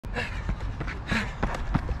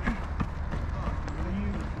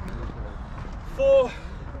for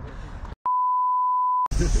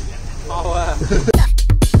our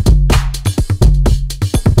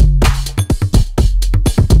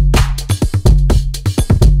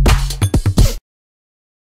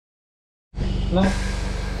no.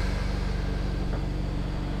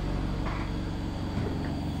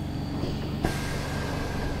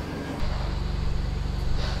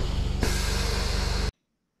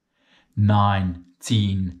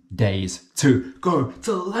 19 days to go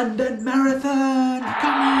to London Marathon.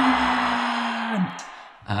 Come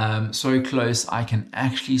on! So close. I can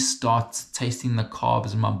actually start tasting the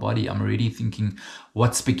carbs in my body. I'm already thinking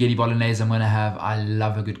what spaghetti bolognese I'm going to have. I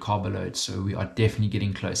love a good carb load, so we are definitely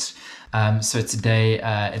getting close. So today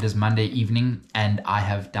it is Monday evening, and I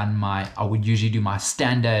have done I would usually do my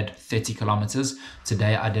standard 30 kilometers.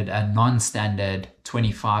 Today I did a non-standard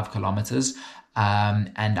 25 kilometers.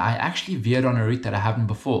 And I actually veered on a route that I haven't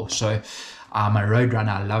before. So I'm a road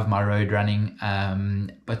runner. I love my road running.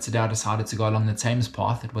 But today I decided to go along the Thames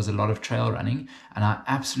path. It was a lot of trail running and I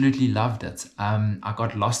absolutely loved it. I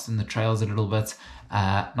got lost in the trails a little bit,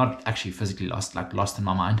 not actually physically lost, like lost in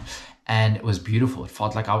my mind. And it was beautiful. It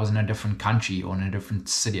felt like I was in a different country or in a different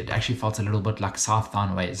city. It actually felt a little bit like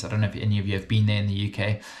Southdown ways. I don't know if any of you have been there in the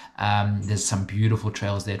UK. There's some beautiful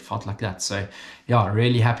trails there. It felt like that. So yeah,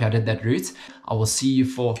 really happy I did that route. I will see you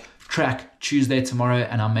for track Tuesday tomorrow,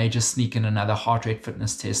 and I may just sneak in another heart rate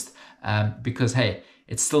fitness test because hey,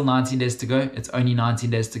 it's still 19 days to go. It's only 19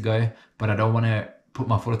 days to go, but I don't want to put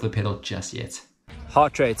my foot off the pedal just yet.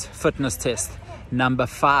 Heart rate fitness test number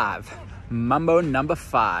 5. Mambo number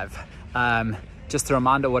 5. Just a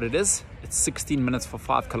reminder what it is. It's 16 minutes for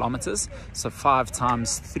 5 kilometers. So 5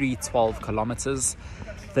 times 3, 12 kilometers.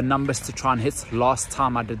 The numbers to try and hit. Last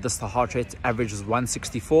time I did this, the heart rate average was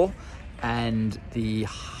 164 and the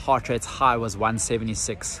heart rate high was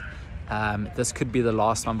 176. This could be the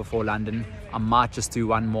last one before London. I might just do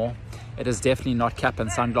one more. It is definitely not cap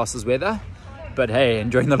and sunglasses weather, but hey,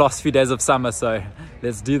 enjoying the last few days of summer, so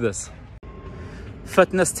let's do this.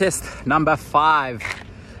 Fitness test number 5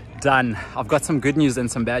 done. I've got some good news and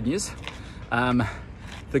some bad news.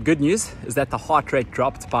 The good news is that the heart rate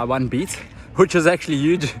dropped by 1 beat, which is actually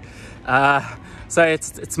huge. So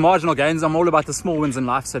it's marginal gains. I'm all about the small wins in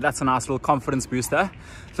life, so that's a nice little confidence booster.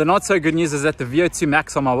 The not so good news is that the VO2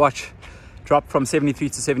 max on my watch dropped from 73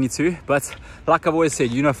 to 72, but like I've always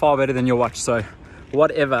said, you know far better than your watch, so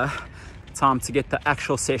whatever. Time to get the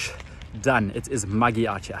actual sesh done. It is muggy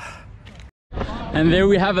out here. And there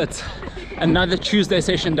we have it, another Tuesday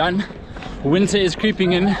session done. Winter is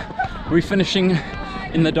creeping in. We're finishing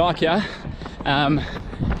in the dark here.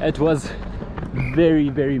 It was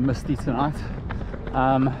very misty tonight.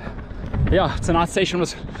 Yeah, tonight's session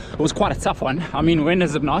was quite a tough one. I mean, when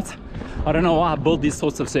is it not? I don't know why I build these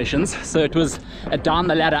sorts of sessions. So it was a down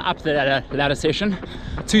the ladder, up the ladder session,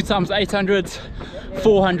 2 times 800,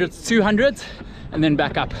 400s, 200, and then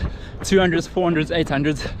back up 200s, 400s,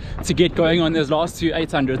 800s to get going on those last 2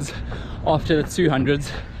 800s. After the 200s,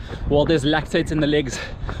 while there's lactate in the legs,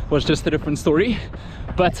 was just a different story.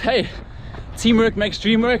 But hey, teamwork makes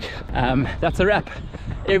dream work. That's a wrap.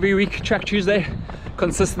 Every week, track Tuesday.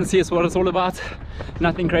 Consistency is what it's all about.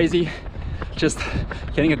 Nothing crazy, just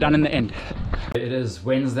getting it done in the end. It is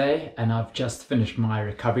Wednesday and I've just finished my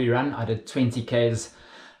recovery run. I did 20 Ks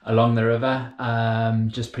along the river,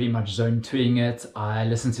 just pretty much zone 2ing it. I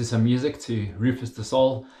listened to some music to Rufus the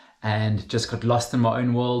Soul and just got lost in my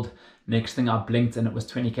own world. Next thing I blinked and it was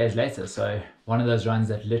 20 Ks later. So one of those runs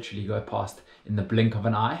that literally go past in the blink of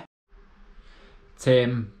an eye.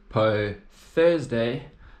 Tempo Thursday,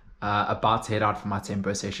 about to head out for my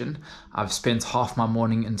tempo session. I've spent half my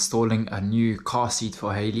morning installing a new car seat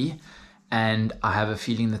for Haley, and I have a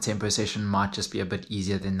feeling the tempo session might just be a bit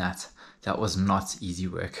easier than that. That was not easy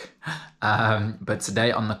work. But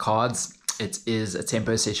today on the cards, it is a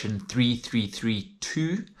tempo session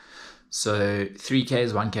 3-3-3-2. So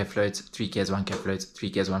 3Ks, 1K float, 3Ks, 1K float,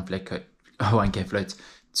 3Ks, 1K float,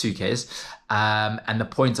 2Ks. And the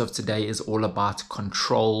point of today is all about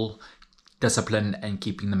control, discipline, and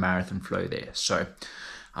keeping the marathon flow there. So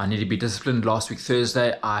I need to be disciplined. Last week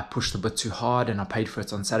Thursday I pushed a bit too hard and I paid for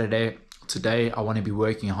it on Saturday. Today I want to be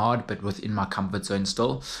working hard but within my comfort zone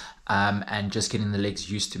still, and just getting the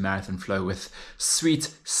legs used to marathon flow with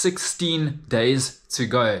sweet 16 days to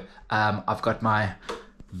go. I've got my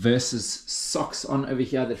Versus socks on over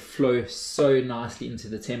here that flow so nicely into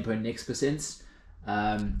the tempo next percent.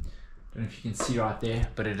 Don't know if you can see right there,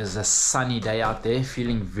 but it is a sunny day out there,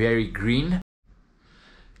 feeling very green.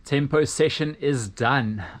 Tempo session is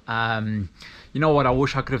done. You know what I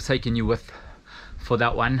wish I could have taken you with for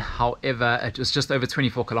that one. However, it was just over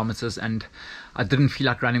 24 kilometers and I didn't feel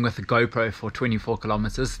like running with a GoPro for 24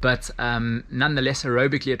 kilometers, but nonetheless,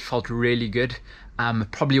 aerobically it felt really good.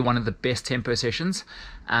 Probably one of the best tempo sessions.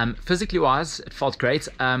 Physically wise, it felt great.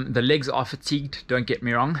 The legs are fatigued, don't get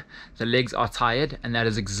me wrong. The legs are tired, and that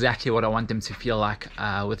is exactly what I want them to feel like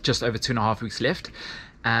with just over 2.5 weeks left.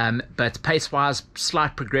 But pace wise,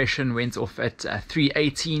 slight progression, went off at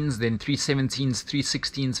 3:18s, then 3:17s,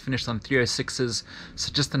 3:16s, finished on 3:06s.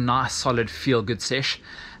 So just a nice solid feel good sesh.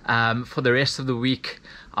 For the rest of the week,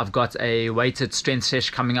 I've got a weighted strength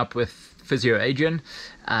sesh coming up with physio Adrian,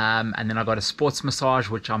 and then I got a sports massage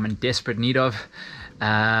which I'm in desperate need of,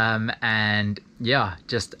 and yeah,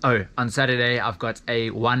 just on Saturday I've got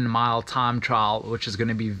a 1 mile time trial which is going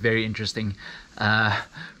to be very interesting.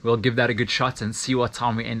 We'll give that a good shot and see what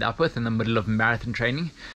time we end up with in the middle of marathon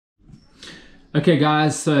training. Okay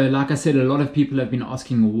guys, so like I said, a lot of people have been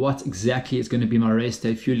asking what exactly is going to be my race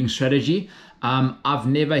day fueling strategy. I've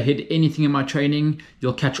never hid anything in my training.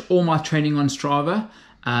 You'll catch all my training on Strava.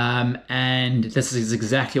 And this is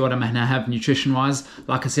exactly what I'm gonna have nutrition wise.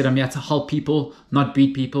 Like I said, I'm here to help people, not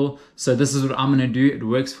beat people. So this is what I'm gonna do. It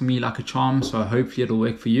works for me like a charm, so hopefully it'll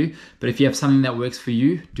work for you. But if you have something that works for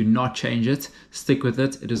you, do not change it. Stick with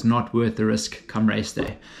it. It is not worth the risk come race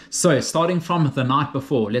day. So starting from the night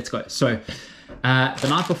before, let's go. So the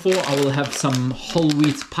night before I will have some whole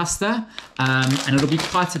wheat pasta, and it'll be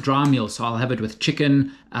quite a dry meal, so I'll have it with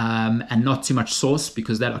chicken and not too much sauce,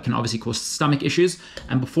 because that can obviously cause stomach issues.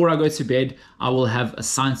 And before I go to bed, I will have a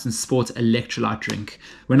Science and Sport electrolyte drink.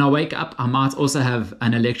 When I wake up, I might also have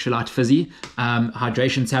an electrolyte fizzy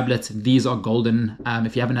hydration tablet. These are golden.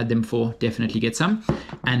 If you haven't had them before, definitely get some.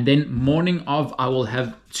 And then morning of, I will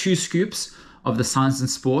have 2 scoops of the Science and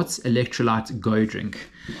Sports electrolyte go drink.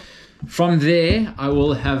 From there, I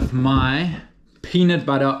will have my peanut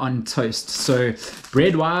butter on toast. So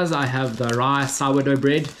bread wise, I have the rye sourdough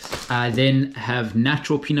bread. I then have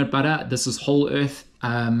natural peanut butter. This is whole earth,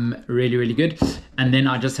 really, really good. And then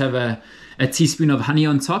I just have a teaspoon of honey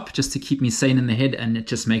on top, just to keep me sane in the head, and it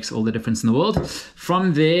just makes all the difference in the world.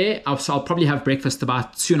 From there, I'll probably have breakfast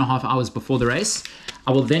about 2.5 hours before the race.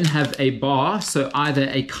 I will then have a bar, so either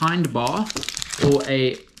a Kind bar or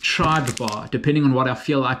a Tribe bar, depending on what I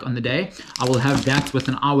feel like on the day. I will have that with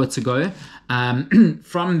an hour to go.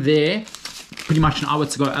 From there, pretty much an hour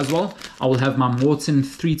to go as well, I will have my Morton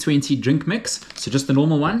 320 drink mix, so just the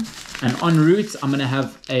normal one. And en route, I'm gonna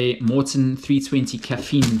have a Morton 320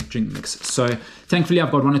 caffeine drink mix. So thankfully,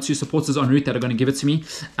 I've got 1 or 2 supporters en route that are gonna give it to me,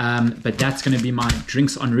 but that's gonna be my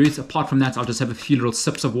drinks en route. Apart from that, I'll just have a few little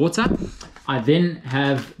sips of water. I then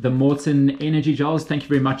have the Morton energy gels. Thank you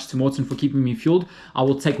very much to Morton for keeping me fueled. I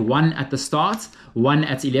will take 1 at the start, 1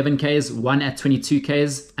 at 11 Ks, 1 at 22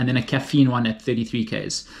 Ks, and then a caffeine one at 33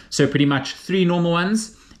 Ks. So pretty much 3 normal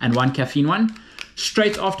ones and 1 caffeine one.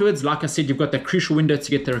 Straight afterwards, like I said, you've got that crucial window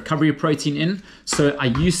to get the recovery protein in. So I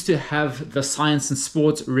used to have the Science and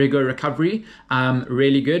Sports Rego Recovery,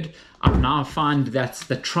 really good. I've now found that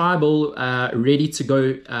the Tribal ready to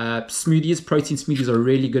go smoothies, protein smoothies, are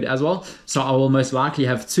really good as well. So I will most likely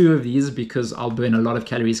have 2 of these, because I'll burn a lot of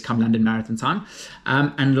calories come London Marathon time.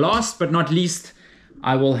 And last but not least,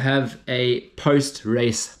 I will have a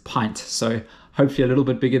post-race pint. So hopefully a little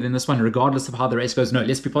bit bigger than this one, regardless of how the race goes. No,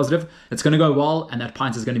 let's be positive. It's going to go well, and that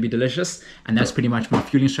pint is going to be delicious. And that's pretty much my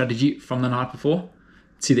fueling strategy from the night before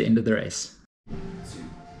to the end of the race. 2, 1,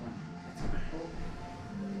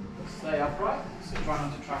 stay upright, so try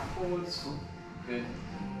not to track forwards. Good.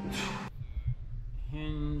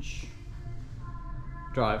 Hinge.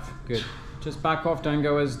 Drive. Good. Just back off, don't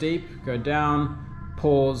go as deep. Go down,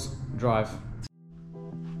 pause, drive.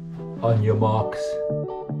 On your marks.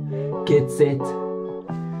 Get set.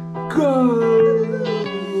 Go!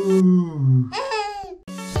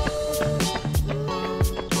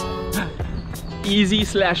 Easy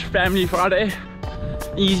 / family Friday.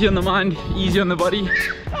 Easy on the mind, easy on the body.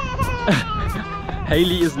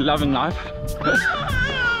 Haley is loving life.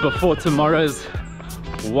 Before tomorrow's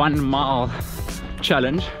 1 mile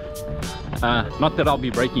challenge. Not that I'll be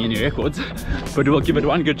breaking any records, but we'll give it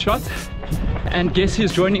one good shot. And guess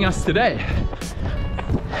who's joining us today?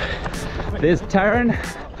 There's Taryn,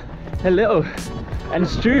 hello, and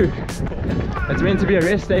Stu. It's meant to be a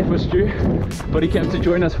rest day for Stu, but he came to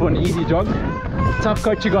join us for an easy jog. Tough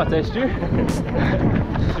coach you got there, Stu.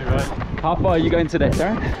 How far are you going today,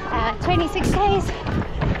 Taryn? 26 Ks,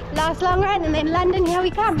 last long run, and then London, here we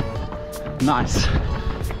come. Nice.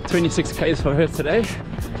 26 Ks for her today,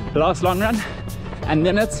 last long run, and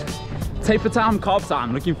then it's taper time, carb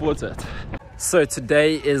time. Looking forward to it. So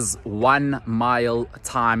today is 1 mile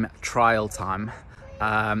time trial time.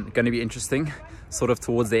 Going to be interesting. sort of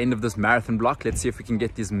towards the end of this marathon block. Let's see if we can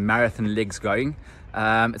get these marathon legs going.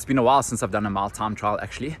 It's been a while since I've done a mile time trial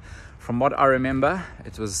actually. From what I remember,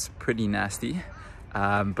 it was pretty nasty.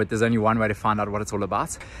 But there's only one way to find out what it's all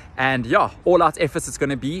about. And yeah, all out efforts it's going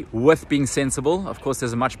to be with being sensible. Of course,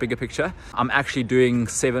 there's a much bigger picture. I'm actually doing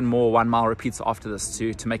 7 more 1 mile repeats after this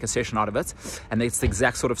to make a session out of it. And it's the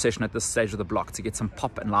exact sort of session at this stage of the block to get some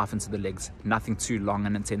pop and life into the legs. Nothing too long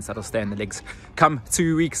and intense that'll stay in the legs come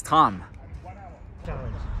 2 weeks time.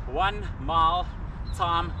 1 mile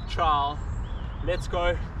time trial. Let's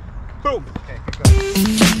go. Boom. Okay, good go.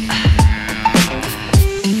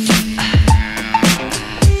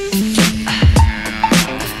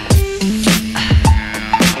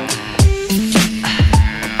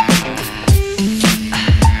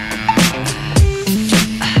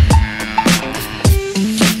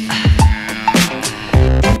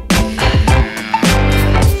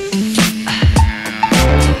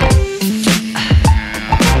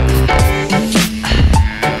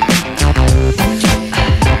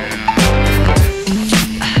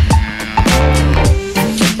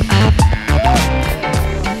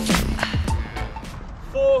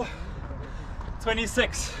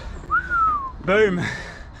 Boom.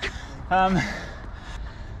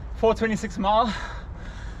 4:26 mile.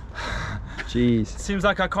 Jeez. Seems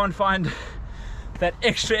like I can't find that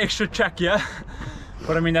extra track here,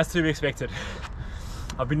 but I mean that's to be expected.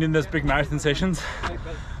 I've been in those big marathon sessions.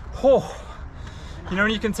 Oh, you know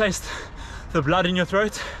when you can taste the blood in your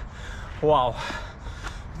throat? Wow.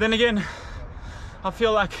 Then again, I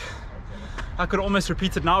feel like I could almost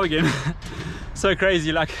repeat it now again. So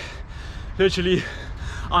crazy, like literally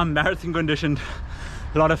I'm marathon conditioned.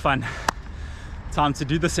 A lot of fun. Time to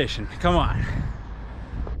do the session. Come on.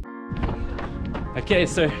 Okay,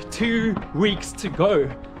 so 2 weeks to go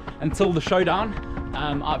until the showdown.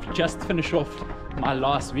 I've just finished off my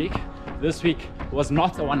last week. This week was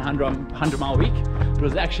not a 100 mile week. It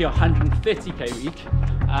was actually a 130k week.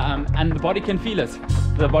 And the body can feel it.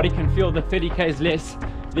 The body can feel the 30k is less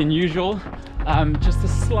than usual. Just a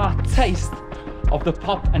slight taste of the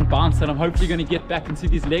pop and bounce that I'm hopefully going to get back into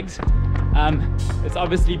these legs. It's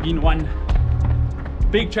obviously been one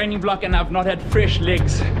big training block and I've not had fresh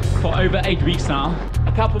legs for over 8 weeks now.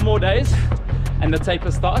 A couple more days and the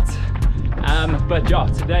taper starts. But yeah,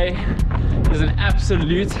 today is an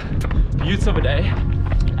absolute beaut of a day,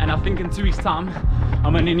 and I think in 2 weeks time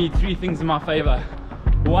I'm going to need 3 things in my favor.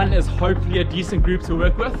 1 is hopefully a decent group to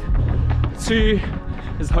work with. 2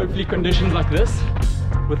 is hopefully conditions like this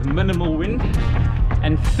with minimal wind,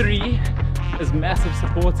 and 3 is massive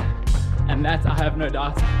support, and that I have no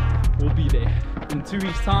doubt will be there. In 2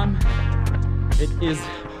 weeks time, it is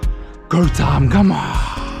go time, come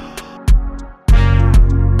on!